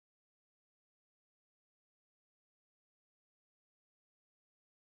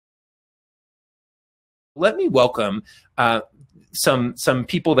let me welcome some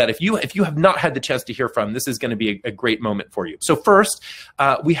people that if you have not had the chance to hear from, this is going to be a great moment for you. So first,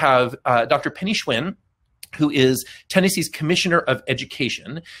 we have Dr. Penny Schwinn, who is Tennessee's Commissioner of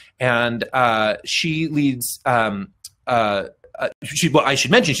Education, and she leads. Well, I should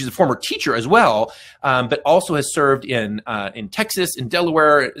mention she's a former teacher as well, but also has served in Texas, in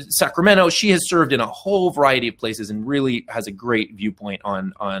Delaware, Sacramento. She has served in a whole variety of places and really has a great viewpoint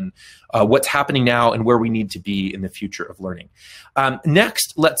on what's happening now and where we need to be in the future of learning.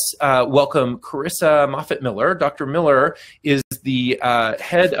 Next, let's welcome Carissa Moffat Miller. Dr. Miller is the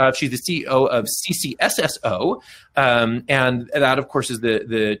she's the CEO of CCSSO, and that, of course, is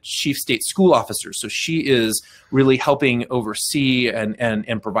the Chief State School Officer. So she is really helping oversee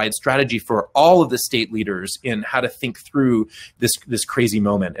and provide strategy for all of the state leaders in how to think through this crazy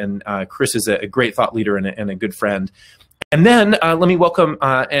moment. And Chris is a great thought leader and a good friend. And then let me welcome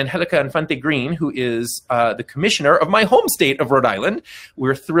Angelica Infante-Green, who is the commissioner of my home state of Rhode Island.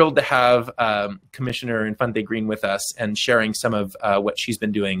 We're thrilled to have Commissioner Infante-Green with us and sharing some of what she's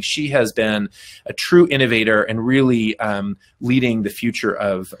been doing. She has been a true innovator and really leading the future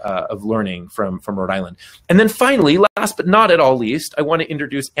of learning from Rhode Island. And then finally, last but not at all least, I want to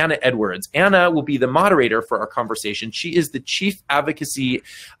introduce Anna Edwards. Anna will be the moderator for our conversation. She is the Chief Advocacy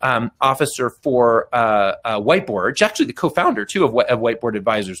Officer for Whiteboard. She's actually the co-founder too of Whiteboard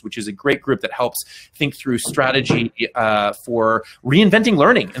Advisors, which is a great group that helps think through strategy for reinventing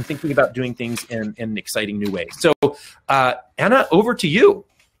learning and thinking about doing things in exciting new ways. So Anna, over to you.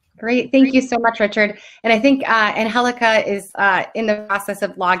 Great, thank you so much, Richard. And I think Angelica is in the process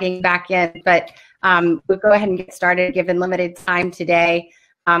of logging back in, but we'll go ahead and get started given limited time today.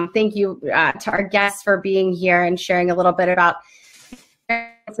 Thank you to our guests for being here and sharing a little bit about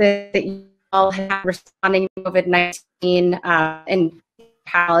that you all have responding to COVID-19 and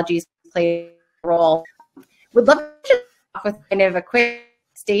technologies play a role. Would love to just start with kind of a quick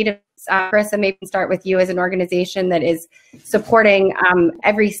state of Carissa, maybe start with you as an organization that is supporting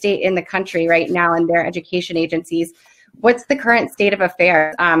every state in the country right now and their education agencies. What's the current state of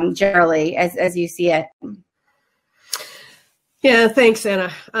affairs generally as you see it? Yeah, thanks,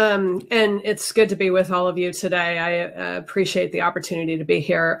 Anna. And it's good to be with all of you today. I appreciate the opportunity to be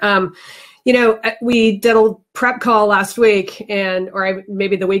here. You know, we did a prep call last week or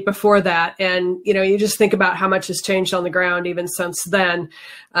maybe the week before that. And, you know, you just think about how much has changed on the ground even since then.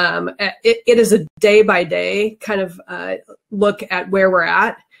 It is a day by day kind of look at where we're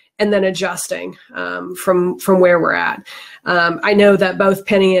at and then adjusting from where we're at. I know that both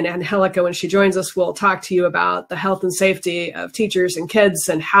Penny and Angelica, when she joins us, will talk to you about the health and safety of teachers and kids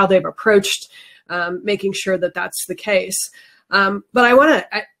and how they've approached making sure that that's the case. But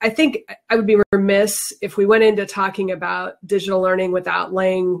I think I would be remiss if we went into talking about digital learning without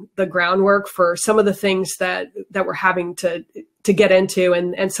laying the groundwork for some of the things that we're having to get into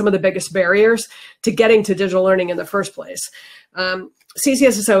and some of the biggest barriers to getting to digital learning in the first place.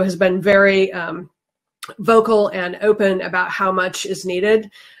 CCSSO has been very vocal and open about how much is needed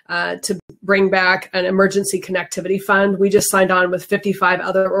to bring back an emergency connectivity fund. We just signed on with 55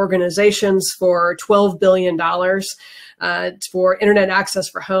 other organizations for $12 billion for internet access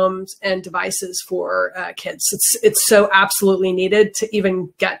for homes and devices for kids. It's so absolutely needed to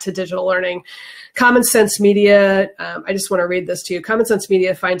even get to digital learning. Common Sense Media, I just want to read this to you. Common Sense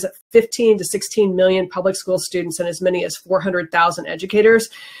Media finds that 15 to 16 million public school students and as many as 400,000 educators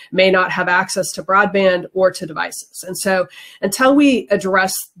may not have access to broadband or to devices. And so until we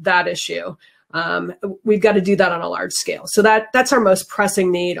address that issue, we've got to do that on a large scale. So that's our most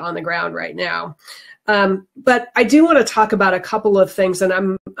pressing need on the ground right now. But I do want to talk about a couple of things, and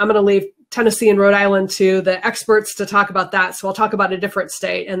I'm going to leave Tennessee and Rhode Island to the experts to talk about that. So I'll talk about a different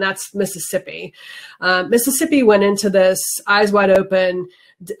state, and that's Mississippi. Mississippi went into this eyes wide open,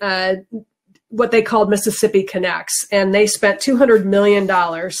 what they called Mississippi Connects, and they spent $200 million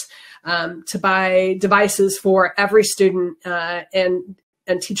to buy devices for every student and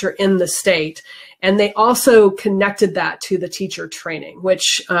teacher in the state. And they also connected that to the teacher training,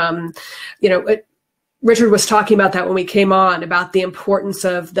 which, you know, Richard was talking about that when we came on, about the importance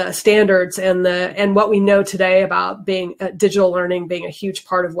of the standards and what we know today about being digital learning being a huge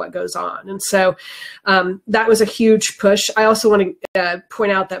part of what goes on. And so that was a huge push. I also want to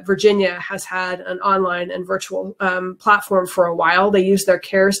point out that Virginia has had an online and virtual platform for a while. They used their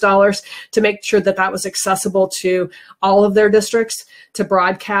CARES dollars to make sure that that was accessible to all of their districts to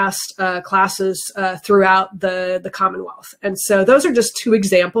broadcast classes throughout the Commonwealth. And so those are just two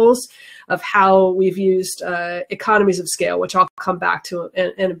examples of how we've used economies of scale, which I'll come back to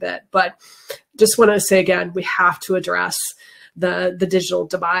in a bit. But just want to say again, we have to address the digital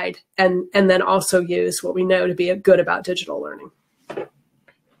divide, and then also use what we know to be good about digital learning.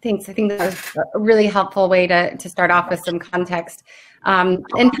 Thanks. I think that was a really helpful way to start off with some context. And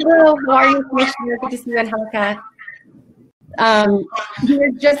hello, how are you, Commissioner? Good to see you, Angelica. We're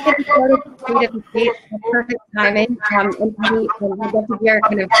just getting started with the state of the state, perfect timing. And we'll get to hear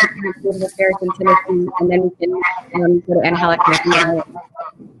kind of the state of affairs in Tennessee, and then we can go to Angelica.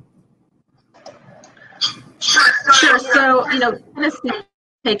 Sure. So, Tennessee has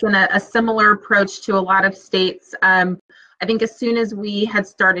taken a similar approach to a lot of states. I think as soon as we had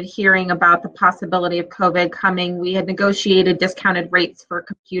started hearing about the possibility of COVID coming, we had negotiated discounted rates for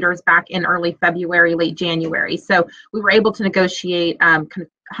computers back in early February, late January. So we were able to negotiate kind of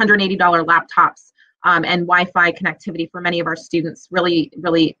 $180 laptops and Wi-Fi connectivity for many of our students. Really,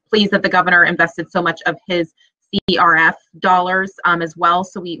 really pleased that the governor invested so much of his CRF dollars as well.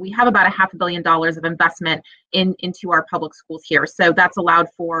 So we have about $500 million of investment into our public schools here. So that's allowed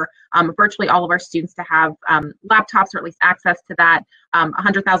for virtually all of our students to have laptops, or at least access to that.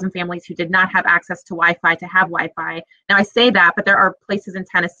 100,000 families who did not have access to Wi-Fi to have Wi-Fi. Now I say that, but there are places in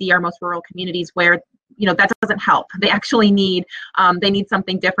Tennessee, our most rural communities, where that doesn't help. They actually need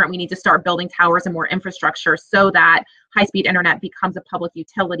something different. We need to start building towers and more infrastructure so that high-speed internet becomes a public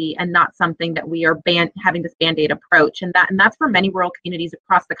utility and not something that we are having this Band-Aid approach. And that's for many rural communities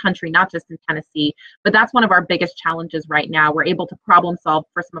across the country, not just in Tennessee. But that's one of our biggest challenges right now. We're able to problem solve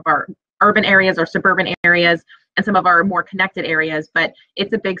for some of our urban areas or suburban areas and some of our more connected areas, but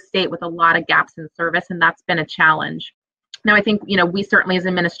it's a big state with a lot of gaps in service, and that's been a challenge. Now, I think, we certainly as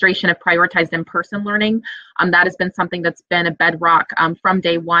administration have prioritized in-person learning. That has been something that's been a bedrock from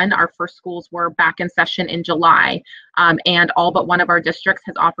day one. Our first schools were back in session in July, and all but one of our districts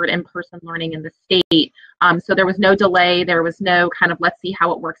has offered in-person learning in the state. So there was no delay. There was no kind of, let's see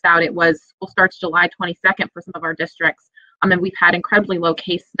how it works out. It was, school starts July 22nd for some of our districts. And we've had incredibly low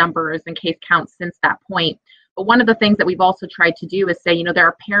case numbers and case counts since that point. But one of the things that we've also tried to do is say, there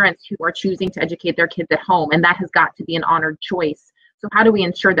are parents who are choosing to educate their kids at home, and that has got to be an honored choice. So how do we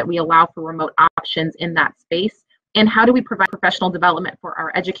ensure that we allow for remote options in that space? And how do we provide professional development for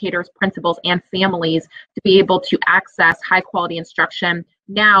our educators, principals, and families to be able to access high quality instruction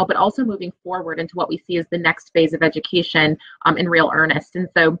now, but also moving forward into what we see as the next phase of education in real earnest? And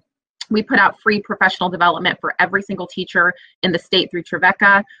so we put out free professional development for every single teacher in the state through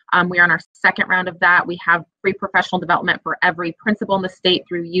Trevecca. We are on our second round of that. We have free professional development for every principal in the state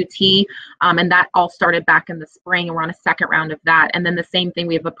through UT, and that all started back in the spring, and we're on a second round of that. And then the same thing,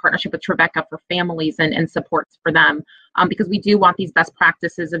 we have a partnership with Trevecca for families and supports for them, because we do want these best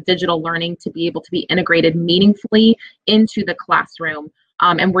practices of digital learning to be able to be integrated meaningfully into the classroom.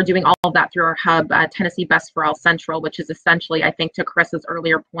 And we're doing all of that through our hub, Tennessee Best for All Central, which is essentially, I think, to Carissa's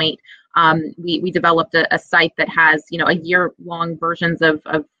earlier point, we developed a site that has, a year-long versions of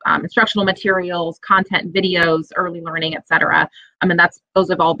instructional materials, content, videos, early learning, et cetera. And those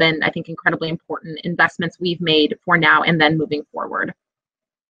have all been, I think, incredibly important investments we've made for now and then moving forward.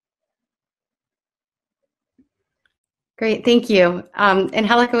 Great, thank you.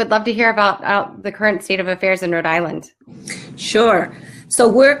 Angelica, would love to hear about the current state of affairs in Rhode Island. Sure. So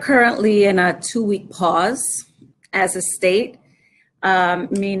we're currently in a 2-week pause as a state,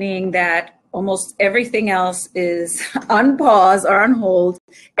 meaning that almost everything else is on pause or on hold,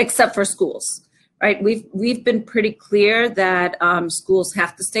 except for schools, right? We've been pretty clear that schools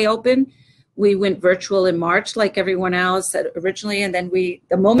have to stay open. We went virtual in March, like everyone else originally, and then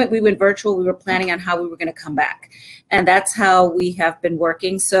the moment we went virtual, we were planning on how we were going to come back, and that's how we have been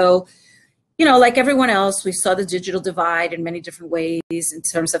working. So, like everyone else, we saw the digital divide in many different ways, in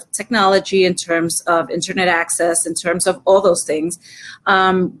terms of technology, in terms of internet access, in terms of all those things.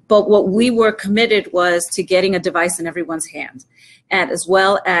 But what we were committed was to getting a device in everyone's hand, and as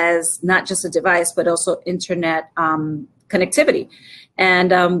well as not just a device, but also internet connectivity.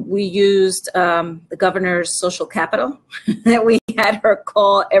 And we used the governor's social capital. That we had her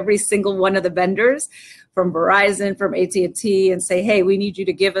call every single one of the vendors from Verizon, from AT&T, and say, hey, we need you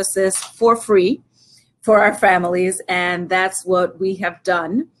to give us this for free for our families. And that's what we have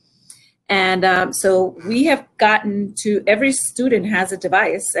done. And so we have gotten to, every student has a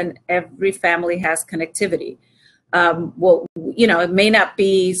device and every family has connectivity. Well, it may not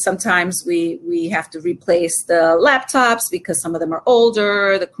be, sometimes we have to replace the laptops because some of them are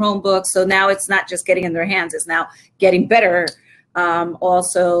older, the Chromebooks. So now it's not just getting in their hands, it's now getting better.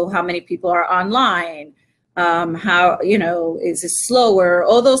 Also, how many people are online, how, is it slower,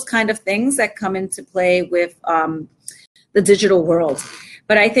 all those kind of things that come into play with the digital world.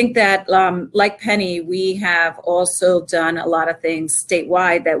 But I think that, like Penny, we have also done a lot of things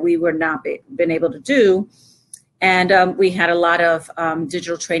statewide that we were not been able to do. And we had a lot of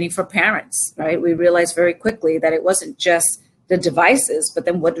digital training for parents, right? We realized very quickly that it wasn't just the devices, but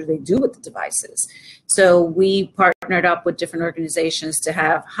then what do they do with the devices? So we partnered up with different organizations to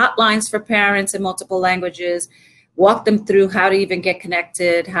have hotlines for parents in multiple languages, walk them through how to even get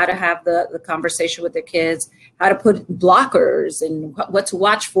connected, how to have the conversation with their kids, how to put blockers and what to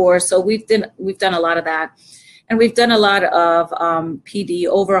watch for. So we've done a lot of that. And we've done a lot of PD,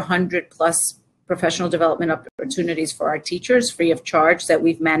 over 100 plus professional development opportunities for our teachers free of charge that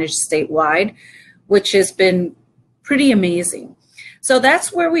we've managed statewide, which has been pretty amazing. So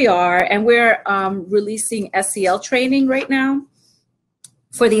that's where we are. And we're releasing SEL training right now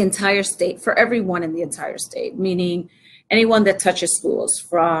for the entire state, for everyone in the entire state, meaning anyone that touches schools,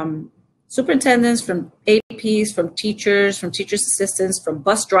 from superintendents, from APs, from teachers' assistants, from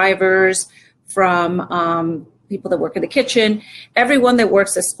bus drivers, from people that work in the kitchen. Everyone that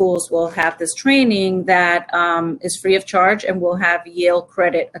works at schools will have this training that is free of charge, and will have Yale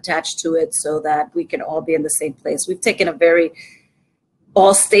credit attached to it so that we can all be in the same place. We've taken a very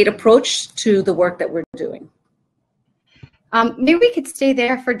all-state approach to the work that we're doing. Maybe we could stay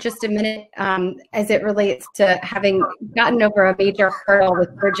there for just a minute as it relates to having gotten over a major hurdle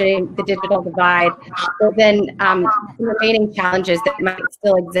with bridging the digital divide, but then remaining challenges that might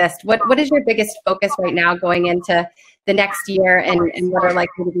still exist. What is your biggest focus right now going into the next year, and what are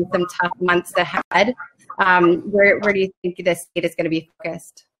likely to be some tough months ahead? Where do you think the state is going to be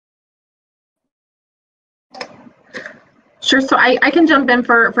focused? Sure. So I can jump in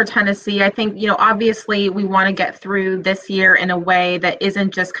for Tennessee. I think, obviously we want to get through this year in a way that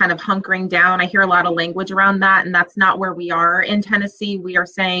isn't just kind of hunkering down. I hear a lot of language around that, and that's not where we are in Tennessee. We are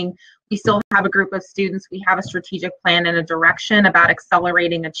saying we still have a group of students. We have a strategic plan and a direction about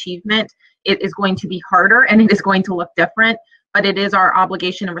accelerating achievement. It is going to be harder, and it is going to look different, but it is our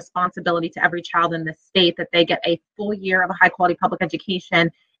obligation and responsibility to every child in this state that they get a full year of a high quality public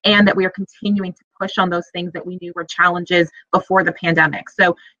education, and that we are continuing to push on those things that we knew were challenges before the pandemic.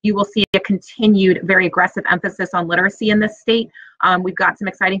 So you will see a continued, very aggressive emphasis on literacy in this state. We've got some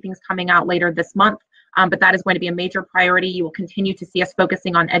exciting things coming out later this month, but that is going to be a major priority. You will continue to see us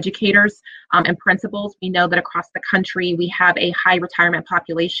focusing on educators and principals. We know that across the country, we have a high retirement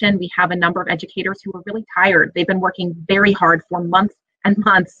population. We have a number of educators who are really tired. They've been working very hard for months and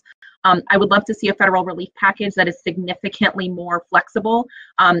months. I would love to see a federal relief package that is significantly more flexible.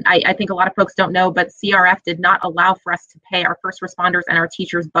 I think a lot of folks don't know, but CRF did not allow for us to pay our first responders and our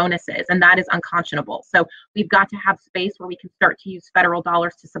teachers bonuses, and that is unconscionable. So we've got to have space where we can start to use federal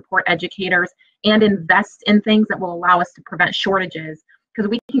dollars to support educators and invest in things that will allow us to prevent shortages, because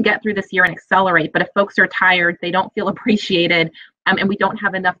we can get through this year and accelerate. But if folks are tired, they don't feel appreciated, and we don't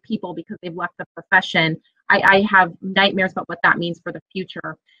have enough people because they've left the profession, I have nightmares about what that means for the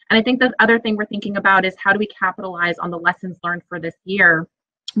future. And I think the other thing we're thinking about is, how do we capitalize on the lessons learned for this year?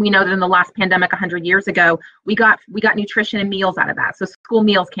 We know that in the last pandemic 100 years ago, we got nutrition and meals out of that. So school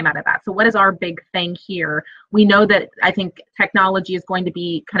meals came out of that. So what is our big thing here? We know that I think technology is going to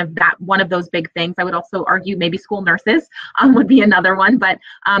be kind of that one of those big things. I would also argue maybe school nurses would be another one. But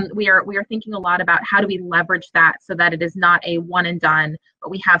we are thinking a lot about how do we leverage that so that it is not a one and done, but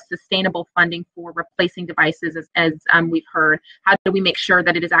we have sustainable funding for replacing devices, as we've heard. How do we make sure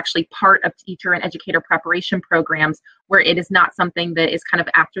that it is actually part of teacher and educator preparation programs, where it is not something that is kind of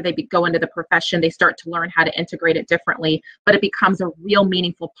after they go into the profession, they start to learn how to integrate it differently, but it becomes a real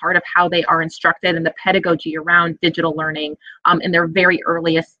meaningful part of how they are instructed and the pedagogy around digital learning in their very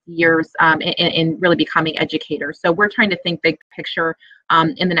earliest years in really becoming educators. So we're trying to think big picture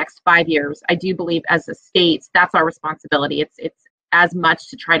in the next 5 years. I do believe as a state, that's our responsibility. It's as much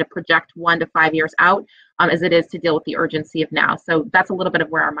to try to project 1 to 5 years out as it is to deal with the urgency of now. So that's a little bit of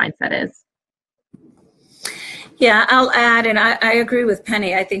where our mindset is. Yeah, I'll add, and I agree with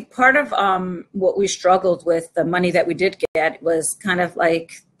Penny. I think part of what we struggled with, the money that we did get, was kind of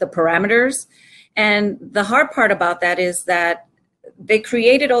like the parameters. And the hard part about that is that they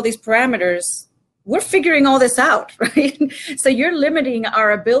created all these parameters. We're figuring all this out, right? So you're limiting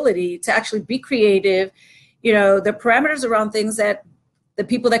our ability to actually be creative. The parameters around things that the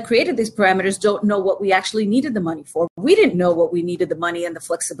people that created these parameters don't know what we actually needed the money for. We didn't know what we needed the money and the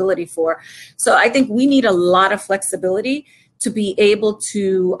flexibility for. So I think we need a lot of flexibility to be able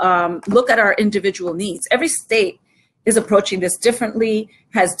to look at our individual needs. Every state is approaching this differently,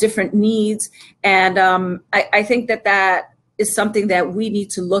 has different needs. And I think that is something that we need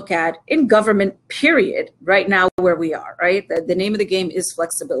to look at in government, period, right now where we are, right? The name of the game is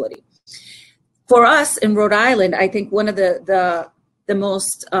flexibility. For us in Rhode Island, I think one of the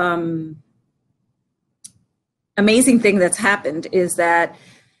most amazing thing that's happened is that,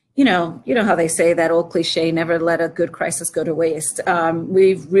 you know how they say that old cliche, never let a good crisis go to waste.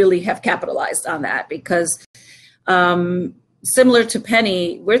 We really have capitalized on that because similar to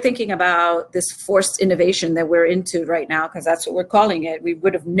Penny, we're thinking about this forced innovation that we're into right now, because that's what we're calling it. We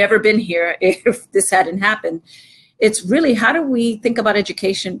would have never been here if this hadn't happened. It's really, how do we think about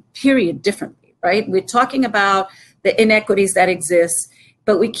education, period, differently, right? We're talking about the inequities that exist,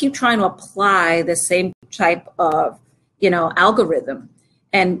 but we keep trying to apply the same type of, algorithm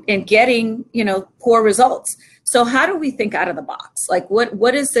and getting, poor results. So how do we think out of the box? Like,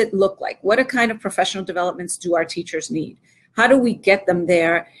 what does it look like? What kind of professional developments do our teachers need? How do we get them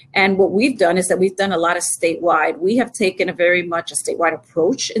there? And what we've done is that we've done a lot of statewide. We have taken a very much a statewide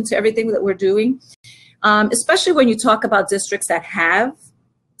approach into everything that we're doing, especially when you talk about districts that have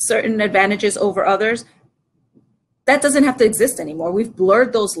certain advantages over others. That doesn't have to exist anymore. We've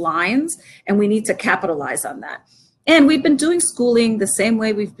blurred those lines, and we need to capitalize on that. And we've been doing schooling the same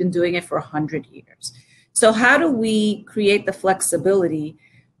way we've been doing it for 100 years. So how do we create the flexibility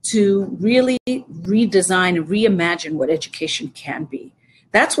to really redesign and reimagine what education can be?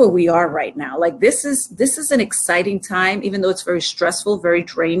 That's where we are right now. Like, this is an exciting time, even though it's very stressful, very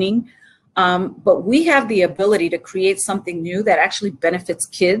draining. But we have the ability to create something new that actually benefits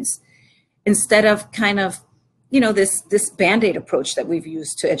kids, instead of kind of, this Band-Aid approach that we've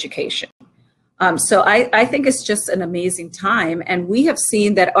used to education. So I think it's just an amazing time. And we have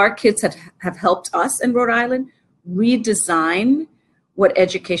seen that our kids have helped us in Rhode Island redesign what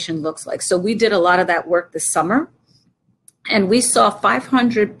education looks like. So we did a lot of that work this summer, and we saw a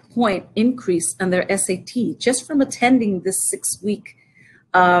 500-point increase on their SAT just from attending this 6-week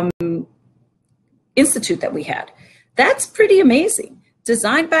institute that we had. That's pretty amazing.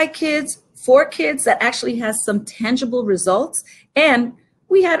 Designed by kids, for kids, that actually has some tangible results. And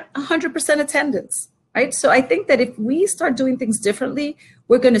we had 100% attendance, right? So I think that if we start doing things differently,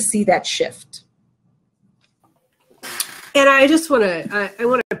 we're going to see that shift. And I just want to, I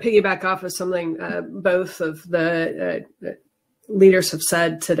want to piggyback off of something both of the leaders have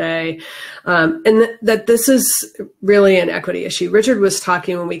said today, and that this is really an equity issue. Richard was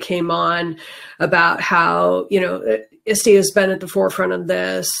talking when we came on about how, ISTE has been at the forefront of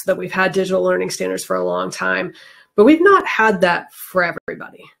this, that we've had digital learning standards for a long time, but we've not had that for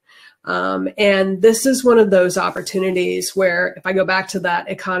everybody. And this is one of those opportunities where, if I go back to that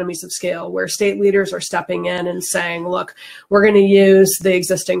economies of scale, where state leaders are stepping in and saying, look, we're going to use the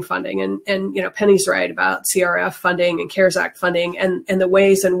existing funding. And Penny's right about CRF funding and CARES Act funding, and the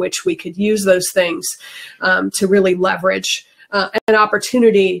ways in which we could use those things to really leverage an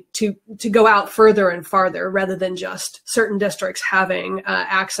opportunity to go out further and farther, rather than just certain districts having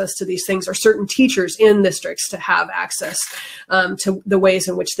access to these things, or certain teachers in districts to have access to the ways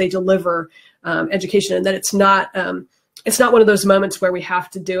in which they deliver education. And that it's not one of those moments where we have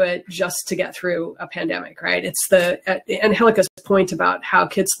to do it just to get through a pandemic, right? It's Angelica's point about how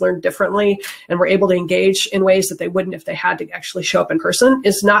kids learn differently and were able to engage in ways that they wouldn't if they had to actually show up in person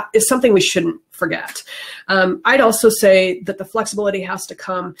is something we shouldn't forget. I'd also say that the flexibility has to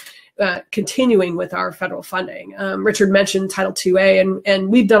come continuing with our federal funding. Richard mentioned Title IIA, and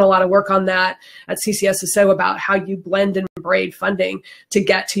we've done a lot of work on that at CCSSO about how you blend and braid funding to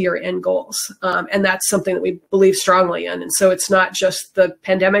get to your end goals. And that's something that we believe strongly in. And so it's not just the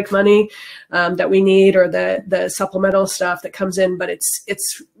pandemic money that we need, or the supplemental stuff that comes in, but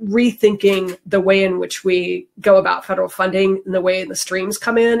it's rethinking the way in which we go about federal funding, and the way the streams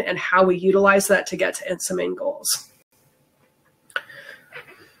come in, and how we utilize that to get to some end goals.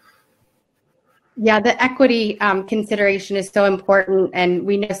 Yeah, the equity consideration is so important, and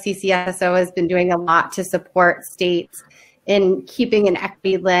we know CCSO has been doing a lot to support states in keeping an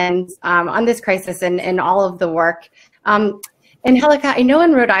equity lens on this crisis and all of the work. Angelica, I know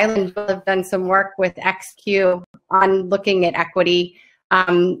in Rhode Island you have done some work with XQ on looking at equity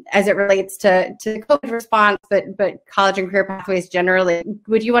as it relates to the COVID response, but college and career pathways generally.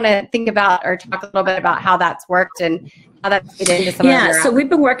 Would you want to think about or talk a little bit about how that's worked and how that's fit into some of your so we've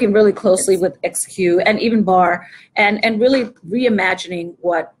been working really closely with XQ and even BAR, and really reimagining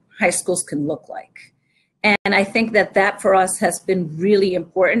what high schools can look like. And I think that for us has been really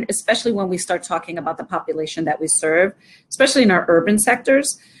important, especially when we start talking about the population that we serve, especially in our urban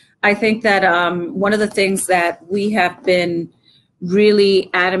sectors. I think that one of the things that we have been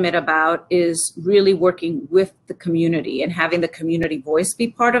really adamant about is really working with the community and having the community voice be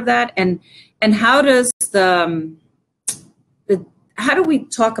part of that. And how does how do we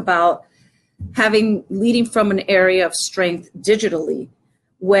talk about leading from an area of strength digitally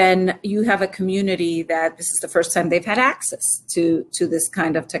when you have a community that this is the first time they've had access to this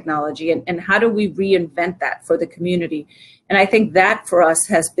kind of technology, and how do we reinvent that for the community And I think that for us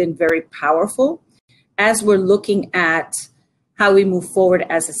has been very powerful as we're looking at how we move forward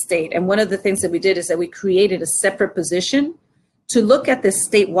as a state. And one of the things that we did is that we created a separate position to look at this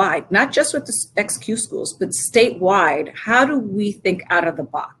statewide, not just with the XQ schools, but statewide. How do we think out of the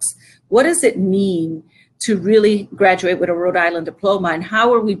box? What does it mean to really graduate with a Rhode Island diploma, and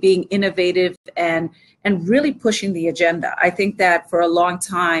how are we being innovative and really pushing the agenda? I think that for a long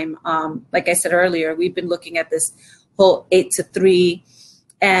time, like I said earlier, we've been looking at this whole 8 to 3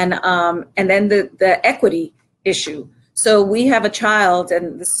 and then the equity issue. So we have a child,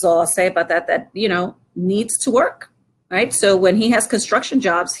 and this is all I'll say about that, that, you know, needs to work, right? So when he has construction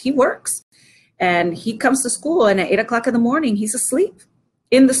jobs, he works, and he comes to school, and at 8 o'clock in the morning, he's asleep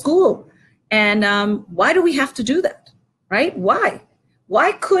in the school. And why do we have to do that, right? Why?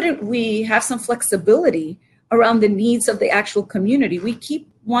 Why couldn't we have some flexibility around the needs of the actual community? We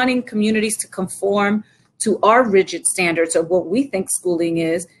keep wanting communities to conform to our rigid standards of what we think schooling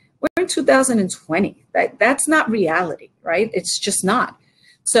is. We're in 2020. That's not reality, right? It's just not.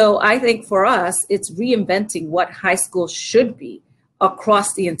 So I think for us, it's reinventing what high school should be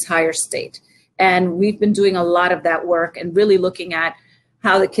across the entire state. And we've been doing a lot of that work and really looking at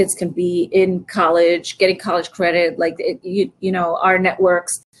how the kids can be in college, getting college credit, like, you know, our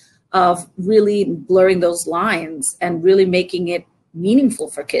networks of really blurring those lines and really making it meaningful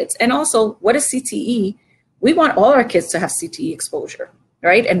for kids. And also, what is CTE? We want all our kids to have CTE exposure,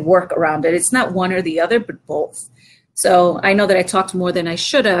 right? And work around it. It's not one or the other, but both. So I know that I talked more than I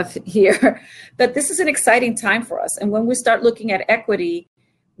should have here, but this is an exciting time for us. And when we start looking at equity,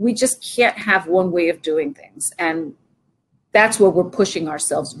 we just can't have one way of doing things. And that's where we're pushing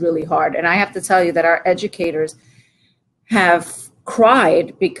ourselves really hard. And I have to tell you that our educators have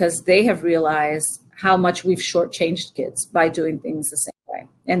cried because they have realized how much we've shortchanged kids by doing things the same way.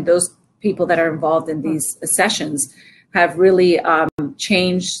 And those people that are involved in these sessions have really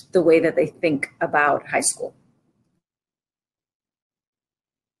changed the way that they think about high school.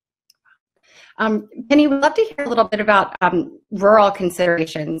 Penny, we'd love to hear a little bit about rural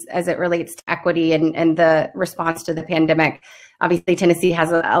considerations as it relates to equity and the response to the pandemic. Obviously, Tennessee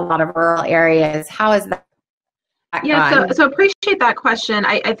has a lot of rural areas. How is that? Yeah, so appreciate that question.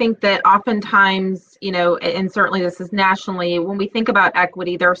 I think that oftentimes, you know, and certainly this is nationally, when we think about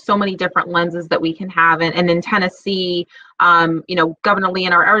equity, there are so many different lenses that we can have. And in Tennessee, you know, Governor Lee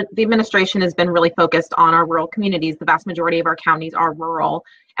and the administration has been really focused on our rural communities. The vast majority of our counties are rural.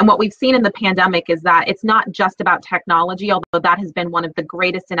 And what we've seen in the pandemic is that it's not just about technology, although that has been one of the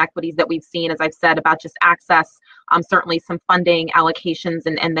greatest inequities that we've seen, as I've said, about just access, certainly some funding allocations,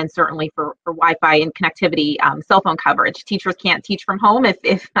 and then certainly for Wi-Fi and connectivity, cell phone coverage. Teachers can't teach from home if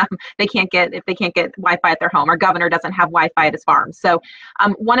they can't get Wi-Fi at their home. Our governor doesn't have Wi-Fi at his farm. So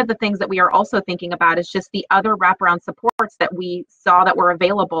one of the things that we are also thinking about is just the other wraparound supports that we saw that were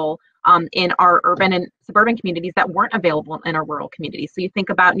available in our urban and suburban communities that weren't available in our rural communities. So you think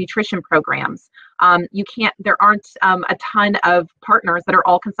about nutrition programs. There aren't a ton of partners that are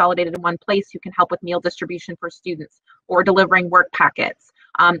all consolidated in one place who can help with meal distribution for students or delivering work packets.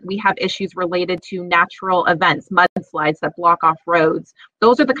 We have issues related to natural events, mudslides that block off roads.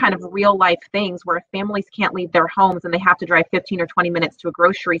 Those are the kind of real life things where families can't leave their homes and they have to drive 15 or 20 minutes to a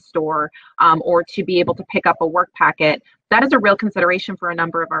grocery store or to be able to pick up a work packet. That is a real consideration for a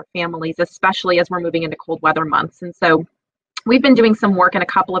number of our families, especially as we're moving into cold weather months. And so we've been doing some work in a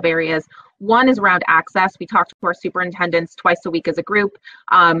couple of areas. One is around access. We talk to our superintendents twice a week as a group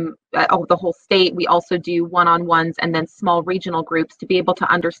of the whole state. We also do one-on-ones and then small regional groups to be able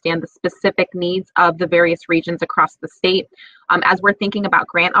to understand the specific needs of the various regions across the state. As we're thinking about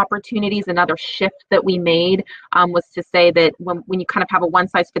grant opportunities, another shift that we made was to say that when you kind of have a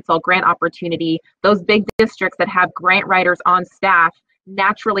one-size-fits-all grant opportunity, those big districts that have grant writers on staff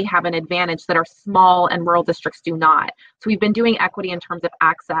naturally have an advantage that our small and rural districts do not. So we've been doing equity in terms of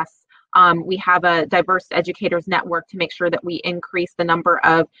access. We have a diverse educators network to make sure that we increase the number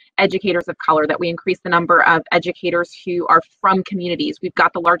of educators of color, that we increase the number of educators who are from communities. We've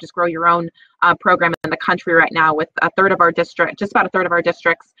got the largest Grow Your Own program in the country right now, with just about a third of our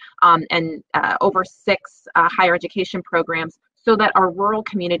districts, and over 6 higher education programs, so that our rural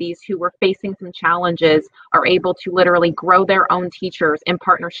communities who were facing some challenges are able to literally grow their own teachers in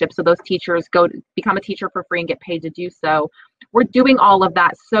partnership. So those teachers go to become a teacher for free and get paid to do so. We're doing all of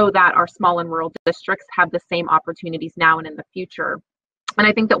that so that our small and rural districts have the same opportunities now and in the future. And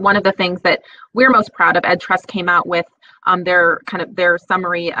I think that one of the things that we're most proud of, Ed Trust came out with their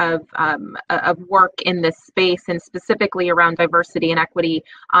summary of work in this space, and specifically around diversity and equity.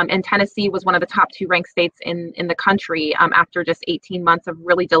 And Tennessee was one of the top 2 ranked states in the country after just 18 months of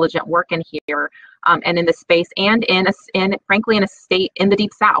really diligent work in here and in this space, and frankly in a state in the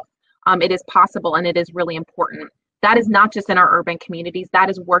Deep South. It is possible, and it is really important. That is not just in our urban communities. That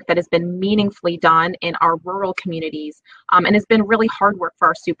is work that has been meaningfully done in our rural communities, and it's been really hard work for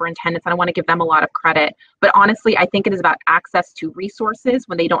our superintendents, and I want to give them a lot of credit. But honestly, I think it is about access to resources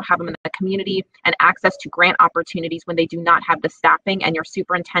when they don't have them in the community, and access to grant opportunities when they do not have the staffing, and your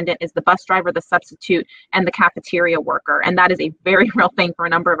superintendent is the bus driver, the substitute, and the cafeteria worker. And that is a very real thing for a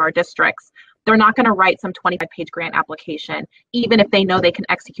number of our districts. They're not going to write some 25-page grant application, even if they know they can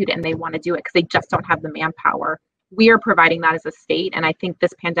execute it and they want to do it, because they just don't have the manpower. We are providing that as a state, and I think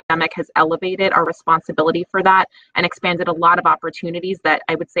this pandemic has elevated our responsibility for that and expanded a lot of opportunities that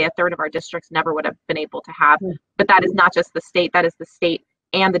I would say a third of our districts never would have been able to have. But that is not just the state, that is the state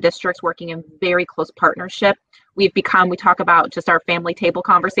and the districts working in very close partnership. We talk about just our family table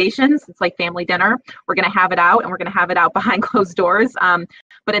conversations. It's like family dinner. We're going to have it out, and we're going to have it out behind closed doors.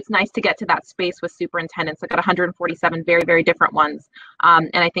 But it's nice to get to that space with superintendents. I've got 147 very, very different ones. And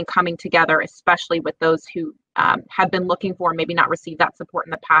I think coming together, especially with those who have been looking for, maybe not received that support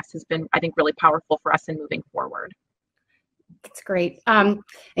in the past, has been, I think, really powerful for us in moving forward. That's great. And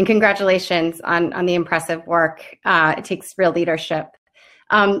congratulations on the impressive work. It takes real leadership.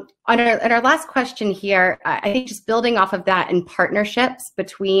 On our last question here, I think just building off of that and partnerships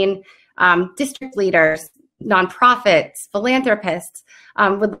between district leaders, nonprofits, philanthropists,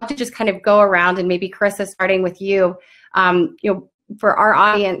 would love to just kind of go around, and maybe Carissa, starting with you, for our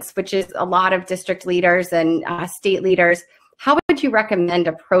audience, which is a lot of district leaders and state leaders, how would you recommend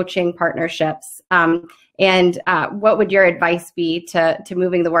approaching partnerships? And what would your advice be to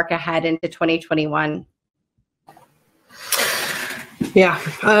moving the work ahead into 2021? Yeah,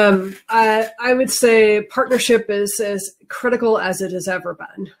 I would say partnership is as critical as it has ever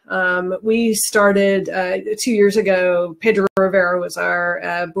been. We started 2 years ago. Pedro Rivera was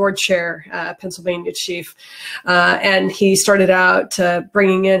our board chair, Pennsylvania chief, and he started out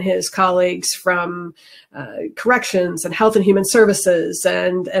bringing in his colleagues from corrections and health and human services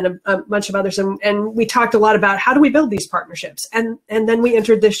and a bunch of others. And we talked a lot about how do we build these partnerships. And then we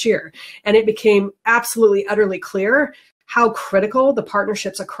entered this year, and it became absolutely, utterly clear how critical the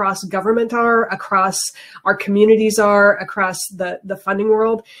partnerships across government are, across our communities are, across the funding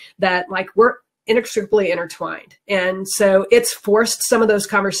world, that like we're inextricably intertwined. And so it's forced some of those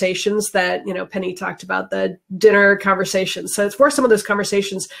conversations that, Penny talked about, the dinner conversations. So it's forced some of those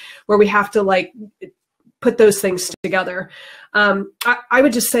conversations where we have to like put those things together. I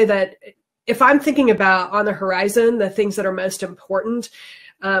would just say that if I'm thinking about on the horizon, the things that are most important,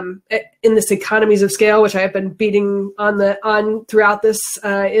 in this economies of scale, which I have been beating on throughout this,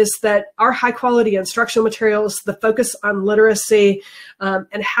 is that our high quality instructional materials, the focus on literacy,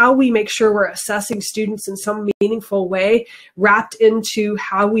 and how we make sure we're assessing students in some meaningful way, wrapped into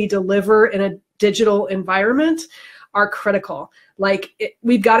how we deliver in a digital environment, are critical.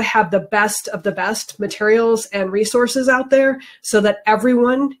 We've got to have the best of the best materials and resources out there so that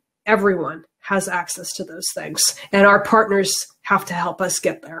everyone has access to those things, and our partners have to help us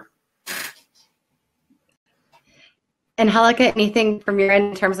get there. Angelica, anything from your end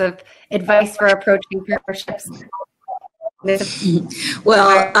in terms of advice for approaching partnerships?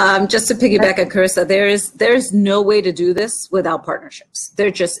 Well, just to piggyback on Carissa, there's no way to do this without partnerships.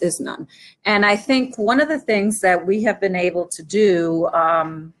 There just is none. And I think one of the things that we have been able to do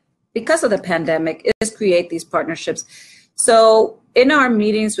because of the pandemic is create these partnerships. So in our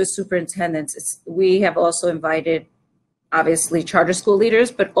meetings with superintendents, we have also invited, obviously, charter school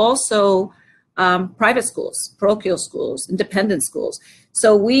leaders, but also private schools, parochial schools, independent schools.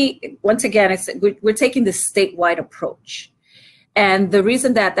 So once again, we're taking this statewide approach. And the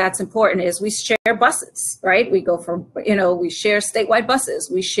reason that that's important is we share buses, right? We go from, we share statewide buses,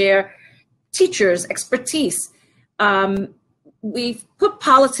 we share teachers, expertise. We've put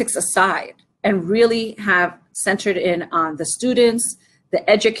politics aside and really have centered in on the students, the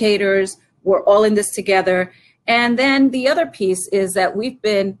educators. We're all in this together. And then the other piece is that we've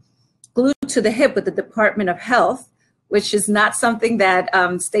been glued to the hip with the Department of Health, which is not something that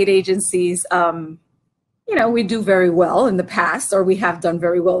state agencies, we do very well in the past, or we have done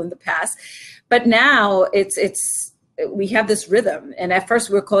very well in the past. But now we have this rhythm. And at first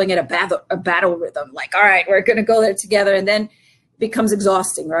we were calling it a battle rhythm. Like, all right, we're going to go there together. And then it becomes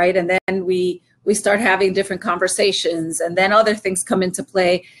exhausting, right? And then we start having different conversations, and then other things come into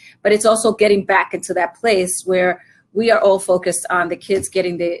play. But it's also getting back into that place where we are all focused on the kids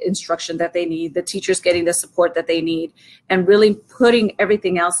getting the instruction that they need, the teachers getting the support that they need, and really putting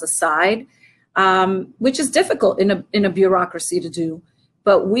everything else aside, which is difficult in a bureaucracy to do.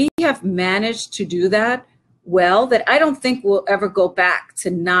 But we have managed to do that well, that I don't think we'll ever go back to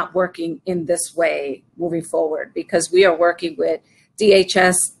not working in this way moving forward, because we are working with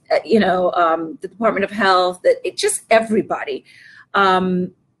DHS, the Department of Health, just everybody,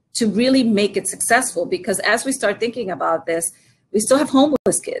 to really make it successful. Because as we start thinking about this, we still have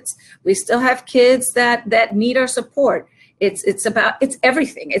homeless kids. We still have kids that need our support. It's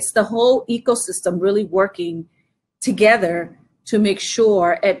everything. It's the whole ecosystem really working together to make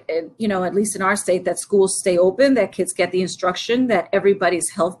sure, at least in our state, that schools stay open, that kids get the instruction, that everybody's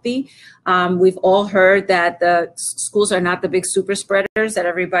healthy. We've all heard that the schools are not the big super spreaders that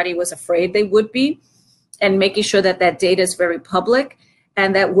everybody was afraid they would be, and making sure that that data is very public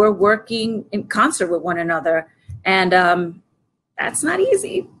and that we're working in concert with one another. And that's not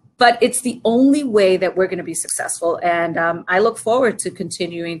easy, but it's the only way that we're going to be successful. And I look forward to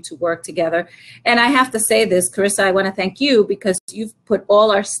continuing to work together. And I have to say this, Carissa, I want to thank you, because you've put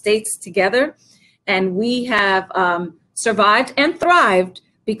all our states together, and we have survived and thrived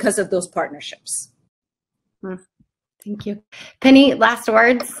because of those partnerships. Thank you. Penny, last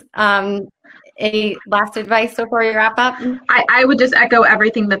words. Any last advice before you wrap up? I would just echo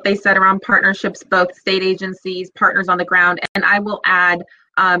everything that they said around partnerships, both state agencies, partners on the ground. And I will add,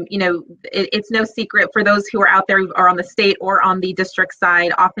 it's no secret for those who are out there who are on the state or on the district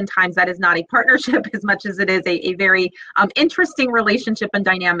side, oftentimes that is not a partnership as much as it is a very interesting relationship and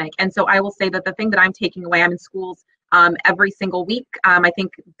dynamic. And so I will say that the thing that I'm taking away, I'm in schools every single week. I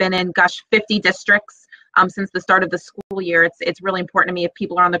think been in 50 districts since the start of the school year. It's really important to me. If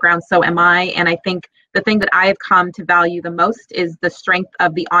people are on the ground, so am I. And I think the thing that I have come to value the most is the strength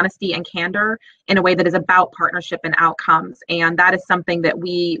of the honesty and candor in a way that is about partnership and outcomes. And that is something that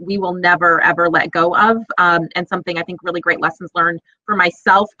we will never, ever let go of. And something I think really great lessons learned for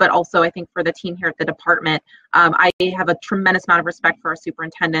myself, but also I think for the team here at the department. I have a tremendous amount of respect for our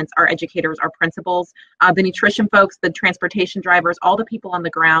superintendents, our educators, our principals, the nutrition folks, the transportation drivers, all the people on the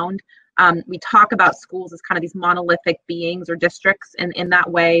ground. We talk about schools as kind of these monolithic beings or districts in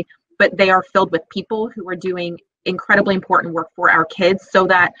that way, but they are filled with people who are doing incredibly important work for our kids so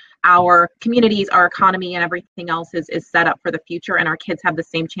that our communities, our economy, and everything else is set up for the future, and our kids have the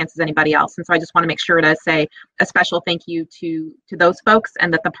same chance as anybody else. And so I just want to make sure to say a special thank you to those folks,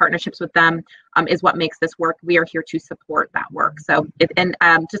 and that the partnerships with them is what makes this work. We are here to support that work. So, just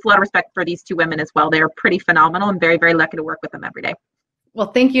a lot of respect for these two women as well. They are pretty phenomenal. I'm very, very lucky to work with them every day.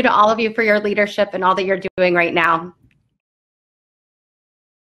 Well, thank you to all of you for your leadership and all that you're doing right now.